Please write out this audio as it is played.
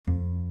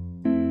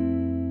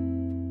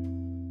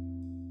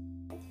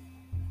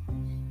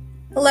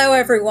Hello,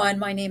 everyone.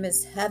 My name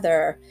is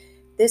Heather.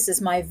 This is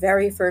my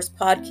very first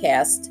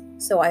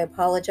podcast, so I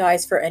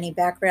apologize for any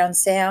background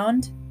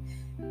sound,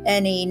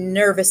 any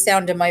nervous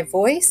sound in my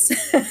voice.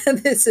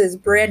 This is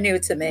brand new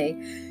to me.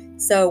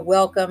 So,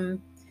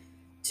 welcome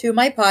to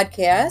my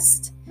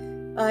podcast.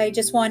 I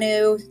just want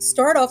to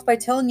start off by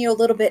telling you a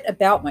little bit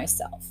about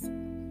myself.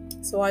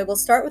 So, I will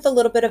start with a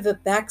little bit of a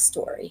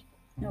backstory.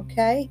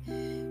 Okay.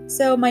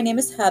 So, my name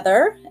is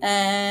Heather,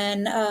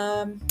 and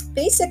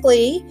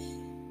basically,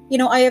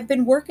 I have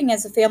been working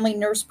as a family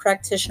nurse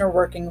practitioner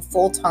working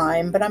full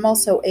time, but I'm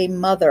also a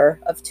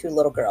mother of two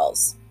little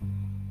girls.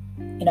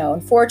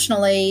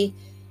 Unfortunately,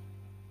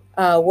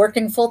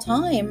 working full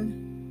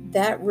time,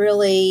 that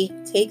really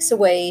takes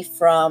away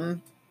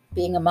from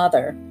being a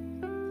mother.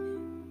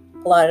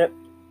 A lot of,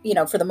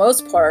 for the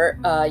most part,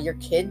 your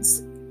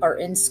kids are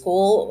in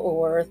school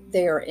or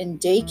they're in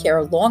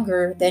daycare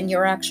longer than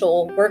your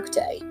actual work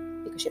day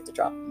because you have to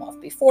drop them off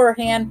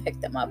beforehand, pick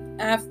them up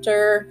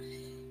after.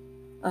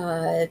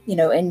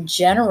 In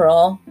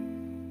general,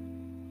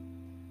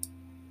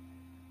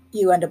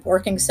 you end up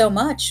working so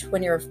much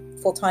when you're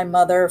a full-time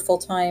mother,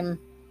 full-time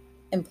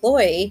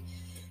employee,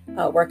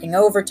 working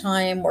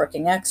overtime,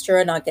 working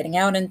extra, not getting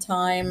out in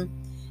time.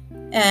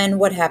 And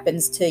what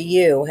happens to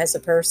you as a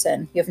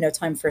person? You have no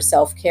time for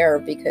self-care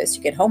because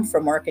you get home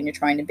from work and you're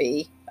trying to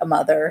be a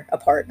mother, a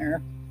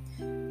partner,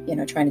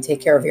 trying to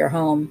take care of your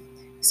home.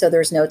 So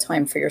there's no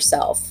time for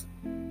yourself.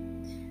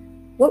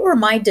 What were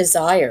my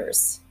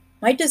desires?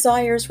 My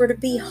desires were to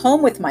be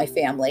home with my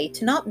family,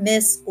 to not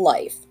miss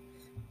life.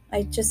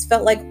 I just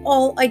felt like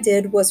all I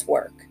did was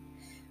work.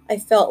 I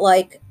felt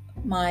like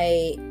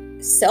my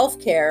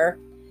self-care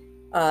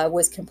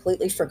was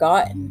completely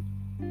forgotten.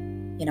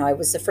 I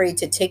was afraid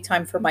to take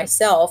time for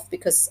myself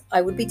because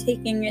I would be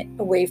taking it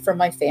away from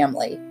my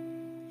family.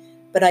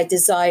 But I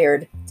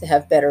desired to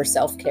have better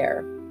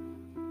self-care.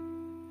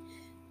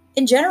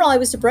 In general, I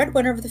was the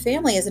breadwinner of the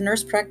family as a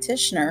nurse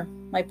practitioner.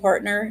 My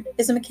partner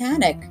is a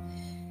mechanic.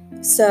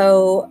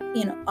 So,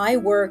 I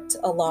worked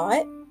a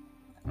lot.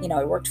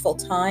 I worked full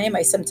time.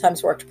 I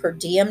sometimes worked per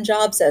diem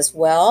jobs as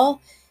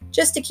well,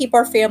 just to keep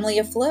our family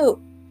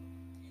afloat.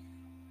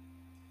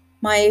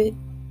 My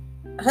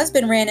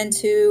husband ran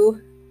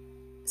into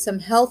some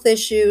health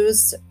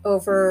issues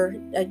over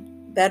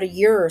about a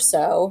year or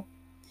so.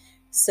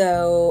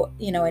 So,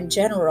 in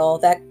general,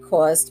 that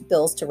caused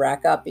bills to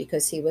rack up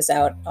because he was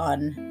out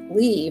on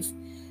leave.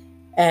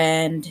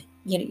 And,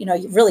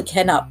 you really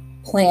cannot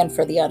plan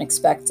for the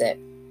unexpected.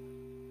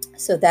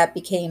 So that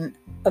became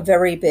a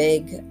very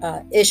big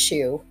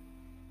issue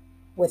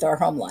with our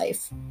home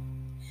life.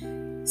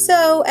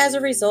 So as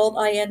a result,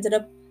 I ended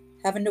up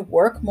having to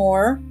work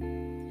more.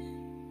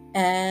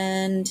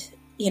 And,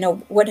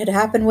 what had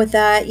happened with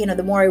that,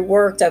 the more I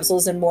worked, I was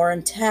losing more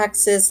in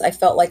taxes. I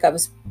felt like I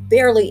was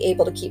barely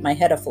able to keep my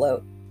head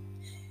afloat.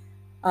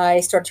 I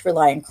started to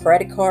rely on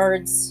credit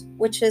cards,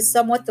 which is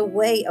somewhat the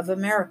way of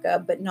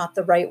America, but not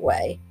the right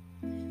way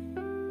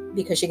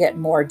because you get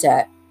more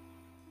debt.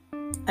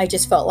 I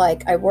just felt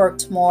like I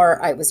worked more.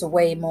 I was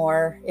away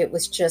more. It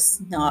was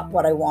just not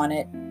what I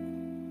wanted,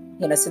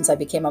 since I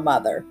became a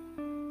mother.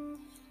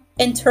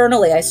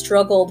 Internally, I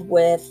struggled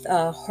with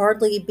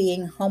hardly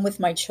being home with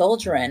my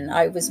children.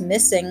 I was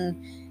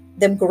missing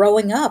them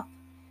growing up.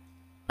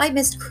 I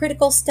missed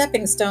critical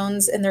stepping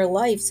stones in their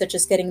life, such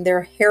as getting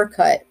their hair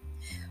cut,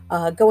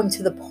 going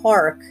to the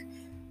park,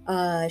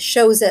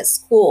 shows at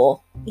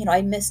school.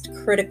 I missed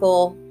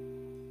critical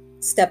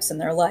steps in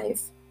their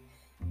life.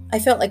 I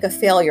felt like a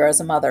failure as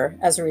a mother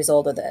as a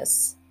result of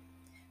this.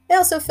 I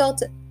also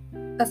felt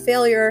a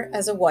failure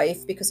as a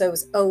wife because I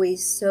was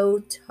always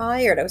so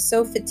tired. I was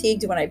so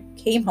fatigued when I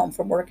came home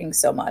from working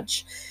so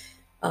much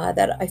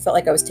that I felt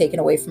like I was taken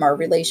away from our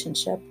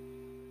relationship.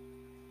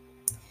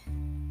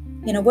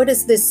 What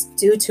does this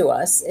do to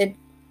us? It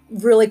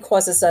really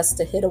causes us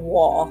to hit a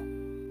wall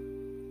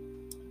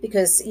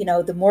because,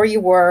 the more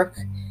you work,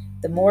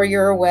 the more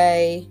you're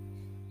away,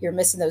 you're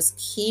missing those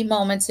key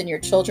moments in your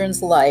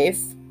children's life.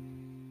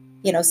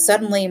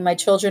 Suddenly my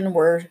children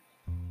were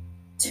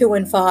 2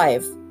 and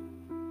 5.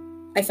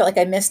 I felt like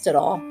I missed it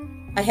all.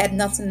 I had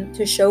nothing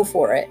to show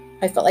for it.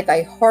 I felt like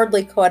I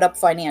hardly caught up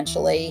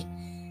financially.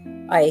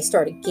 I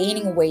started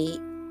gaining weight.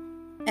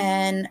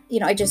 And,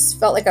 I just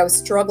felt like I was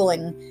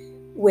struggling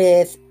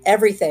with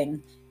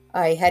everything.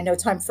 I had no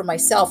time for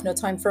myself, no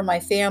time for my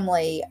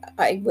family.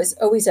 I was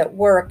always at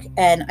work,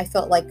 and I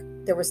felt like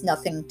there was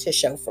nothing to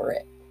show for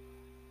it.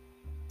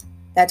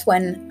 That's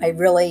when I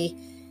really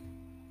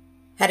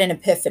had an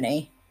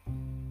epiphany.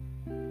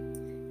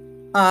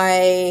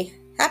 I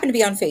happened to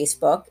be on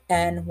Facebook,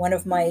 and one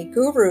of my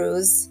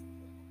gurus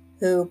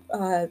who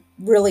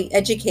really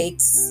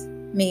educates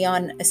me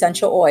on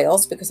essential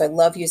oils, because I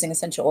love using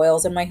essential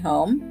oils in my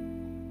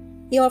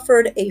home, he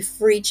offered a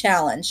free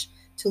challenge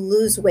to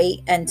lose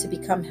weight and to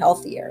become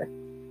healthier.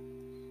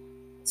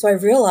 So I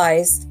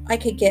realized I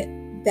could get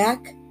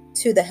back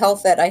to the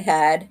health that I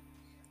had,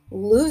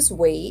 lose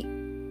weight,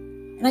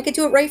 and I could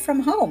do it right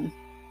from home.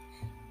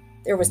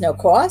 There was no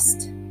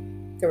cost.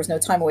 There was no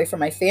time away from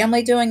my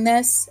family doing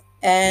this.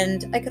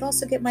 and I could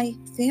also get my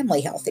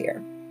family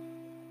healthier.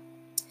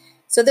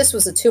 So this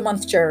was a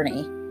 2-month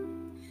journey.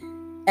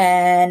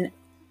 And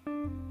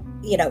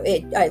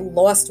I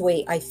lost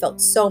weight. I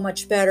felt so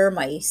much better.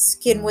 My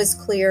skin was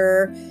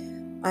clearer.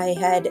 I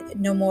had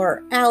no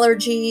more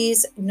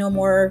allergies, no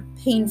more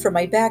pain from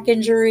my back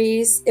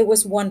injuries. It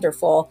was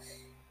wonderful.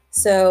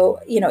 So,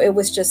 it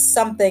was just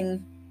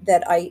something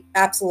that I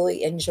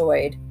absolutely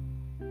enjoyed.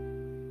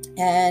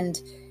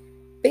 And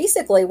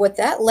basically what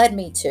that led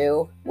me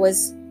to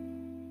was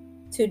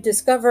to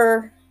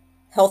discover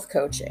health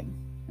coaching.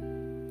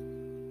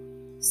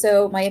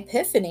 So my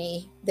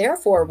epiphany,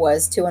 therefore,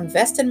 was to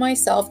invest in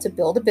myself to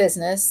build a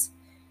business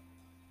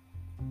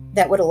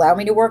that would allow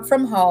me to work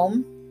from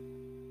home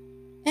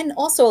and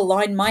also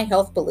align my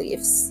health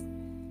beliefs,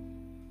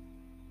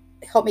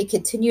 help me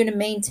continue to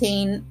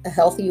maintain a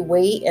healthy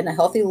weight and a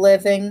healthy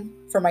living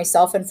for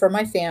myself and for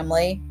my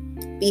family,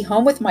 be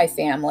home with my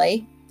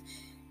family,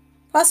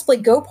 possibly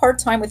go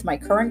part-time with my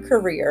current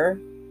career,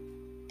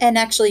 and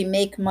actually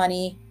make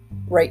money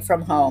right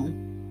from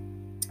home.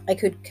 I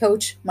could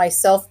coach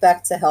myself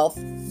back to health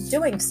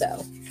doing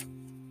so.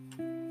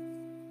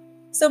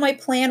 So my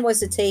plan was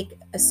to take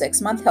a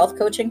 6-month health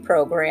coaching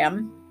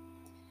program,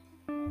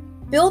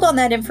 build on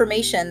that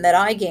information that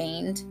I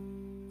gained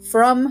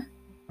from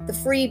the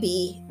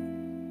freebie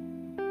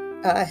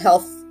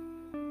health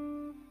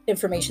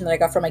information that I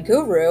got from my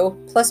guru,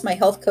 plus my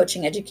health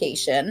coaching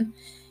education.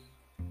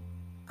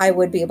 I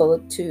would be able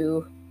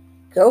to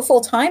go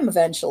full-time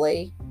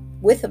eventually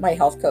with my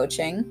health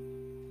coaching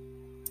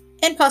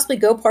and possibly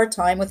go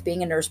part-time with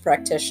being a nurse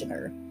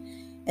practitioner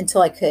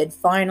until I could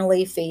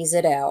finally phase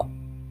it out.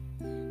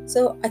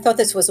 So I thought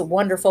this was a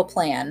wonderful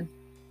plan,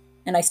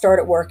 and I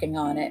started working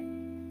on it,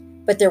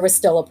 but there was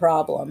still a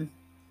problem.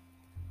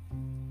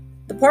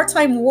 The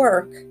part-time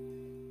work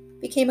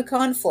became a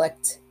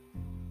conflict.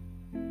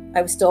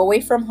 I was still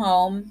away from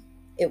home.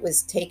 It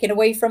was taken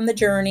away from the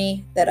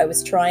journey that I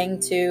was trying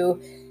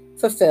to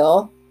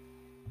fulfill.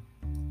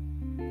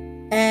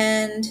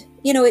 And,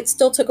 it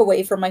still took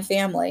away from my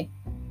family.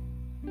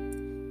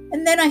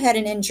 And then I had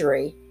an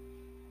injury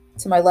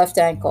to my left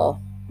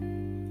ankle.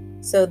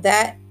 So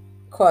that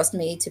caused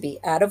me to be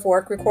out of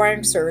work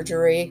requiring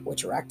surgery,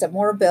 which racked up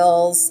more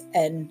bills,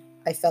 and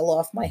I fell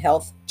off my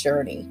health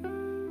journey.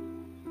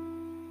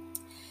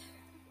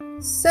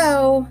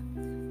 So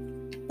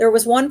there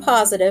was one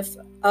positive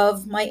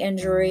of my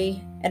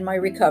injury and my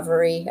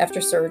recovery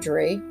after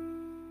surgery.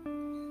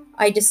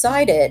 I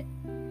decided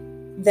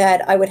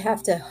that I would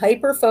have to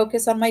hyper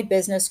focus on my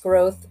business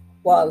growth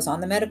while I was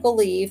on the medical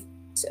leave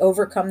to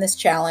overcome this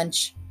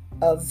challenge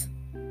of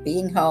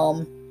being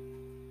home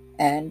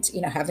and,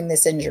 having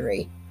this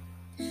injury.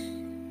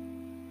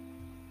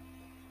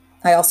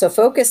 I also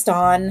focused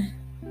on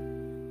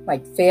my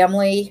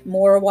family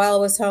more while I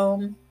was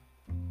home.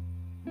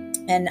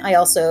 And I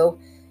also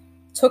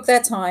took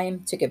that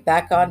time to get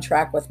back on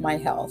track with my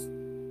health.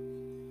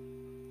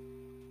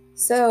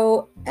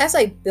 So as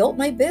I built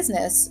my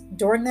business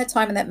during that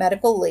time in that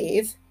medical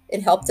leave,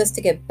 it helped us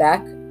to get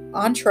back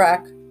on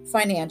track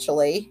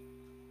financially,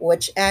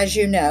 which, as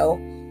you know,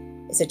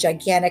 is a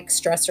gigantic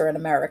stressor in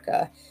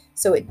America.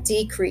 So it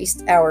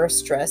decreased our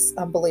stress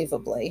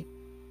unbelievably.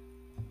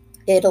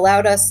 It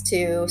allowed us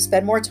to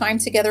spend more time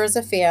together as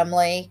a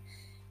family,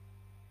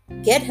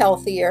 get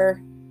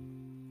healthier.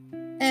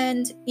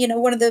 And,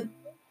 one of the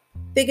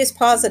biggest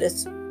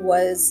positives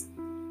was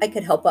I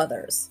could help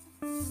others.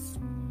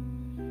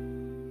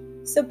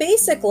 So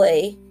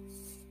basically,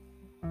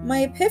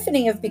 my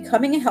epiphany of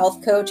becoming a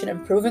health coach and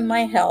improving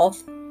my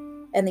health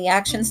and the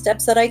action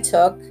steps that I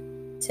took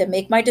to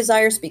make my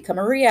desires become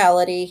a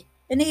reality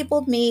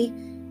enabled me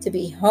to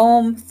be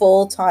home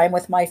full-time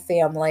with my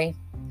family.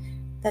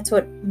 That's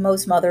what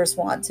most mothers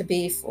want, to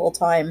be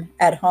full-time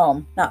at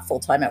home, not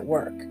full-time at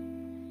work.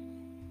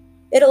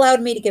 It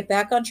allowed me to get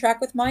back on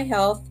track with my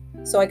health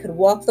so I could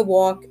walk the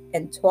walk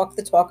and talk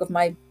the talk of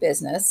my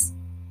business.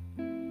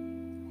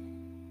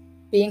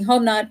 Being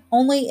home not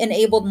only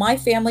enabled my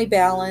family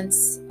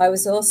balance, I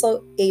was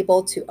also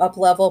able to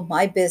up-level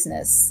my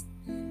business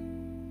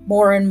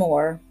more and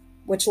more,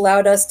 which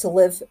allowed us to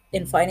live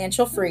in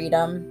financial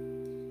freedom.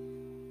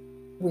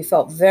 We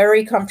felt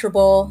very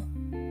comfortable.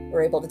 We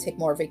were able to take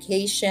more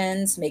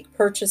vacations, make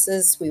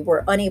purchases we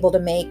were unable to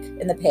make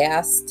in the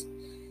past.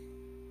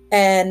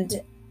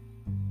 And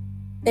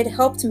it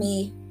helped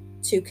me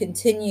to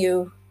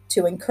continue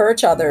to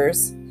encourage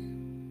others,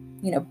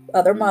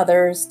 other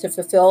mothers, to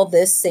fulfill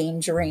this same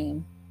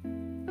dream.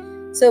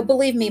 So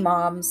believe me,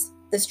 moms,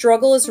 the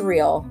struggle is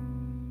real.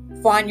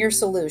 Find your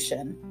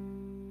solution.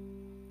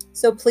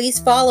 So please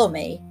follow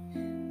me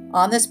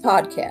on this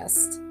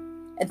podcast.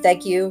 And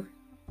thank you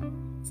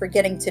for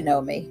getting to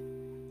know me.